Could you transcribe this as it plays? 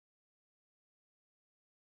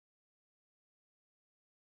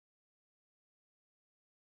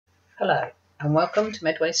Hello and welcome to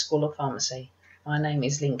Medway School of Pharmacy. My name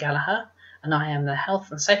is Lynn Gallagher and I am the Health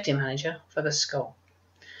and Safety Manager for the school.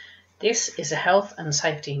 This is a health and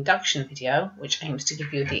safety induction video which aims to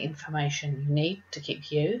give you the information you need to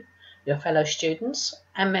keep you, your fellow students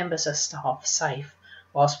and members of staff safe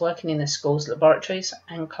whilst working in the school's laboratories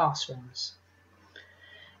and classrooms.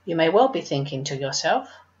 You may well be thinking to yourself,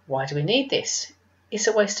 why do we need this? It's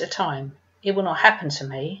a waste of time. It will not happen to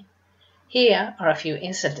me. Here are a few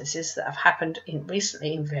incidences that have happened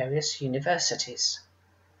recently in various universities.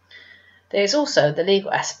 There is also the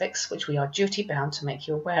legal aspects which we are duty bound to make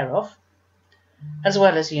you aware of, as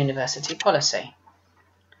well as university policy.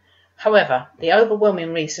 However, the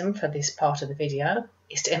overwhelming reason for this part of the video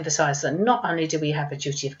is to emphasise that not only do we have a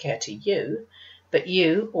duty of care to you, but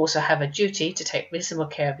you also have a duty to take reasonable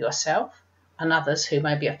care of yourself and others who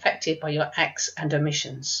may be affected by your acts and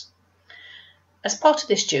omissions. As part of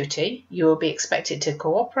this duty, you will be expected to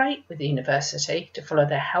cooperate with the university to follow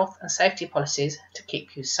their health and safety policies to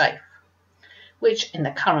keep you safe, which in the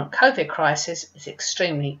current COVID crisis is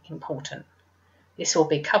extremely important. This will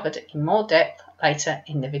be covered in more depth later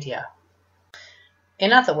in the video.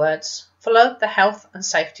 In other words, follow the health and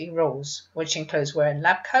safety rules, which includes wearing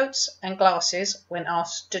lab coats and glasses when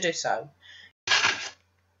asked to do so.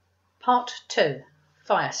 Part 2.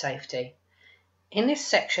 Fire Safety. In this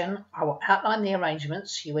section, I will outline the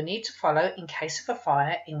arrangements you will need to follow in case of a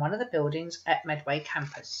fire in one of the buildings at Medway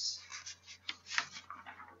campus.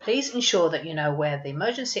 Please ensure that you know where the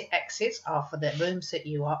emergency exits are for the rooms that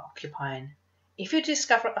you are occupying. If you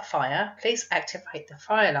discover a fire, please activate the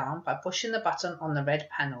fire alarm by pushing the button on the red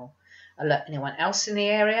panel. Alert anyone else in the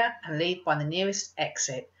area and leave by the nearest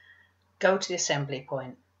exit. Go to the assembly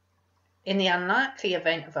point. In the unlikely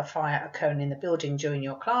event of a fire occurring in the building during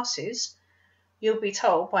your classes, you'll be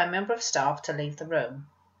told by a member of staff to leave the room.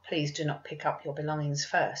 Please do not pick up your belongings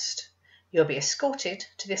first. You'll be escorted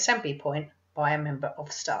to the assembly point by a member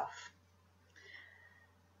of staff.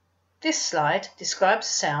 This slide describes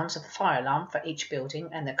the sounds of the fire alarm for each building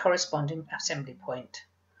and the corresponding assembly point.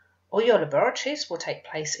 All your laboratories will take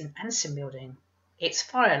place in Anson building. Its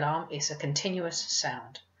fire alarm is a continuous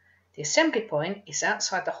sound. The assembly point is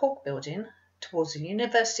outside the Hawke building towards the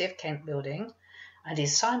University of Kent building and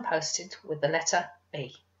is signposted with the letter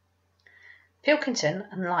B. Pilkington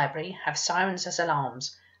and Library have sirens as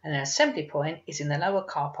alarms, and an assembly point is in the lower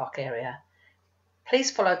car park area.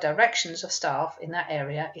 Please follow directions of staff in that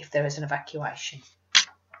area if there is an evacuation.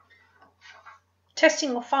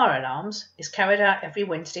 Testing of fire alarms is carried out every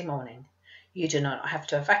Wednesday morning. You do not have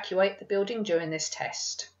to evacuate the building during this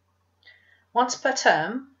test. Once per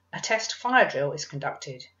term, a test fire drill is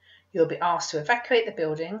conducted. You will be asked to evacuate the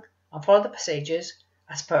building and follow the procedures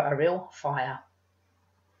as per a real fire.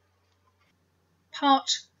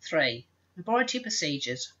 Part 3. Laboratory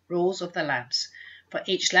Procedures, Rules of the Labs. For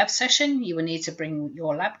each lab session, you will need to bring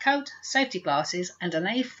your lab coat, safety glasses and an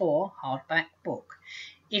A4 hardback book.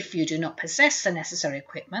 If you do not possess the necessary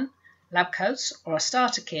equipment, lab coats or a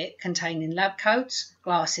starter kit containing lab coats,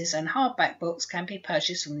 glasses and hardback books can be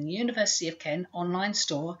purchased from the University of Kent online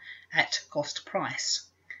store at cost price.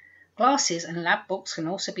 Glasses and lab books can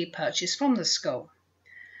also be purchased from the school.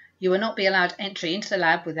 You will not be allowed entry into the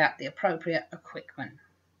lab without the appropriate equipment.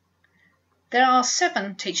 There are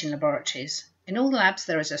 7 teaching laboratories. In all labs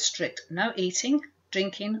there is a strict no eating,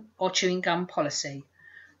 drinking or chewing gum policy.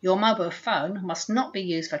 Your mobile phone must not be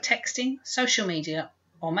used for texting, social media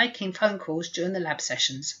or making phone calls during the lab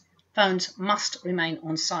sessions. Phones must remain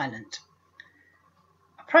on silent.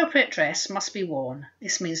 Appropriate dress must be worn.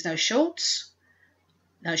 This means no shorts,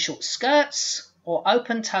 no short skirts or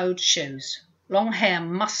open-toed shoes. Long hair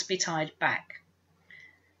must be tied back.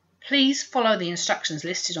 Please follow the instructions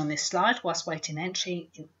listed on this slide whilst waiting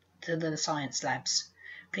entry into the science labs.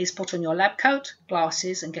 Please put on your lab coat,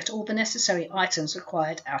 glasses and get all the necessary items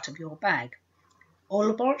required out of your bag. All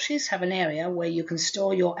laboratories have an area where you can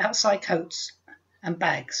store your outside coats and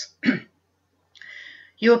bags.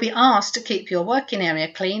 You will be asked to keep your working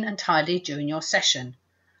area clean and tidy during your session.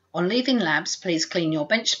 On leaving labs, please clean your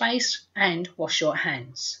bench space and wash your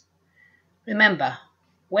hands. Remember,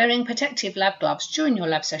 wearing protective lab gloves during your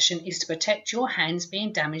lab session is to protect your hands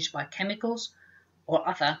being damaged by chemicals or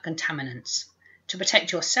other contaminants. To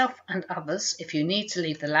protect yourself and others, if you need to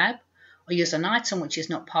leave the lab or use an item which is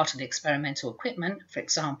not part of the experimental equipment, for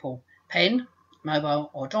example, pen,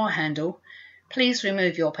 mobile or door handle, please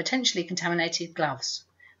remove your potentially contaminated gloves.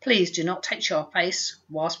 Please do not touch your face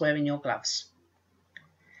whilst wearing your gloves.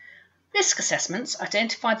 Risk assessments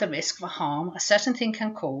identify the risk of a harm a certain thing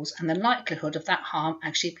can cause and the likelihood of that harm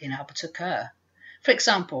actually being able to occur. For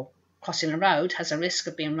example, crossing a road has a risk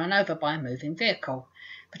of being run over by a moving vehicle.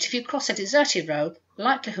 but if you cross a deserted road, the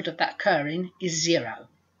likelihood of that occurring is 0.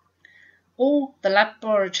 All the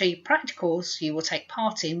laboratory practicals you will take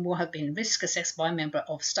part in will have been risk assessed by a member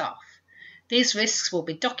of staff. These risks will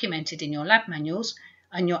be documented in your lab manuals,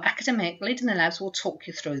 and your academic lead in the labs will talk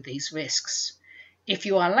you through these risks. If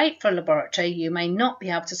you are late for a laboratory, you may not be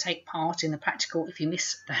able to take part in the practical if you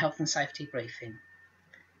miss the health and safety briefing.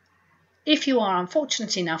 If you are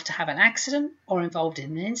unfortunate enough to have an accident or involved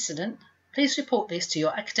in an incident, please report this to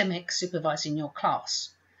your academic supervisor in your class.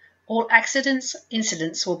 All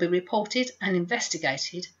incidents will be reported and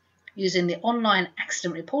investigated using the online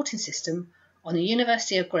accident reporting system on the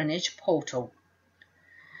University of Greenwich portal.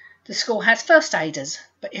 The school has first aiders,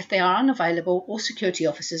 but if they are unavailable, all security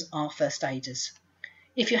officers are first aiders.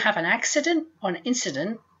 If you have an accident or an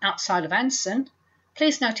incident outside of Anson,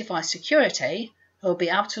 please notify security, who will be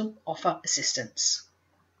able to offer assistance.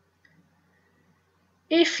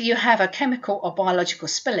 If you have a chemical or biological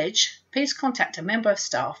spillage, please contact a member of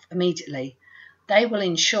staff immediately. They will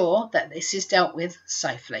ensure that this is dealt with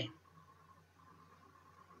safely.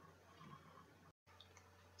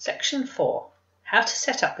 Section 4. How to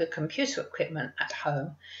set up your computer equipment at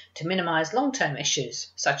home to minimise long-term issues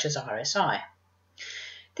such as RSI.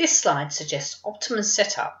 This slide suggests optimum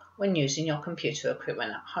setup when using your computer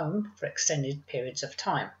equipment at home for extended periods of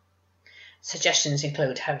time. Suggestions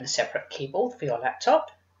include having a separate keyboard for your laptop,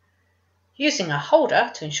 using a holder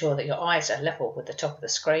to ensure that your eyes are level with the top of the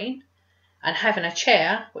screen, and having a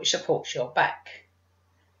chair which supports your back.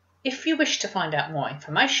 If you wish to find out more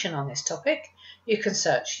information on this topic, you can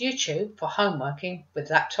search YouTube for home working with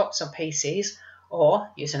laptops and PCs, or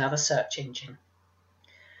use another search engine.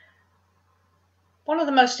 One of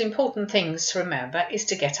the most important things to remember is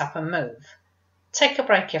to get up and move. Take a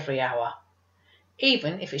break every hour,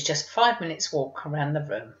 even if it's just 5 minutes walk around the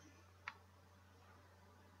room.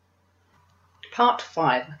 Part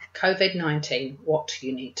 5. COVID-19, What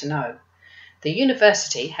You Need to Know. The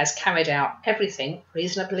university has carried out everything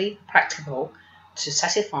reasonably practicable to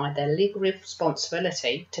satisfy their legal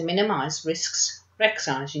responsibility to minimise risks,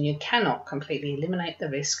 recognising you cannot completely eliminate the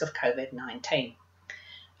risk of COVID-19.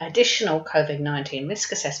 Additional COVID-19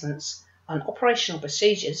 risk assessments and operational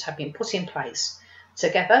procedures have been put in place,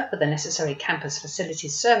 together with the necessary campus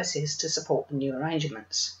facilities services to support the new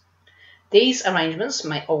arrangements. These arrangements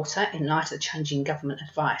may alter in light of changing government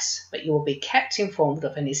advice, but you will be kept informed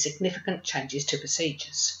of any significant changes to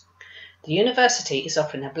procedures. The university is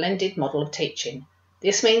offering a blended model of teaching.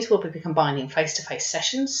 This means we'll be combining face-to-face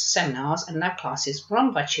sessions, seminars and lab classes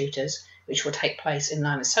run by tutors, which will take place in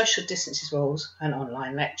line with social distancing rules and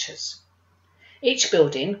online lectures. Each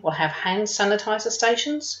building will have hand sanitizer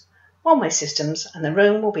stations, one-way systems, and the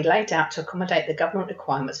room will be laid out to accommodate the government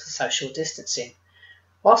requirements for social distancing.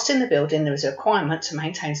 Whilst in the building, there is a requirement to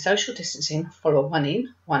maintain social distancing, follow a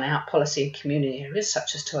one-in, one-out policy in community areas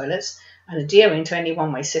such as toilets, and adhering to any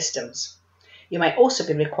one-way systems. You may also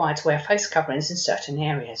be required to wear face coverings in certain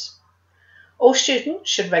areas. All students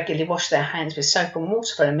should regularly wash their hands with soap and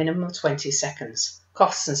water for a minimum of 20 seconds.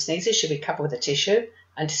 Coughs and sneezes should be covered with a tissue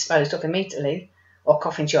and disposed of immediately, or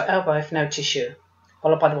cough into your elbow if no tissue,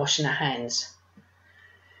 followed by the washing of hands.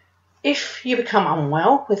 If you become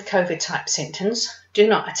unwell with COVID-type symptoms, do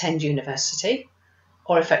not attend university,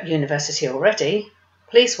 or if at university already,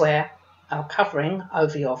 please wear a covering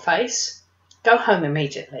over your face. Go home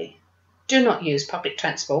immediately. Do not use public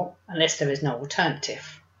transport unless there is no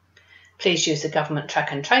alternative. Please use the government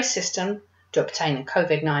track and trace system to obtain a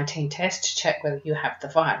COVID-19 test to check whether you have the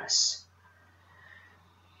virus.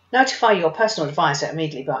 Notify your personal advisor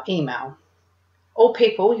immediately by email. All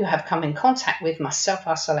people you have come in contact with must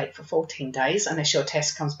self-isolate for 14 days unless your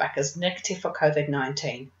test comes back as negative for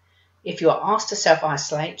COVID-19. If you are asked to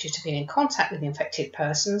self-isolate due to being in contact with infected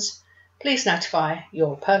persons, please notify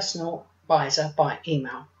your personal advisor by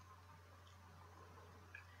email.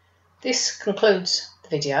 This concludes the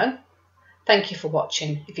video. Thank you for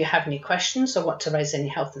watching. If you have any questions or want to raise any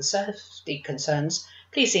health and safety concerns,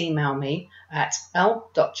 please email me at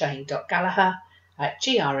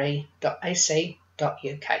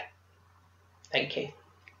l.j.gallagher@gre.ac.uk. Thank you.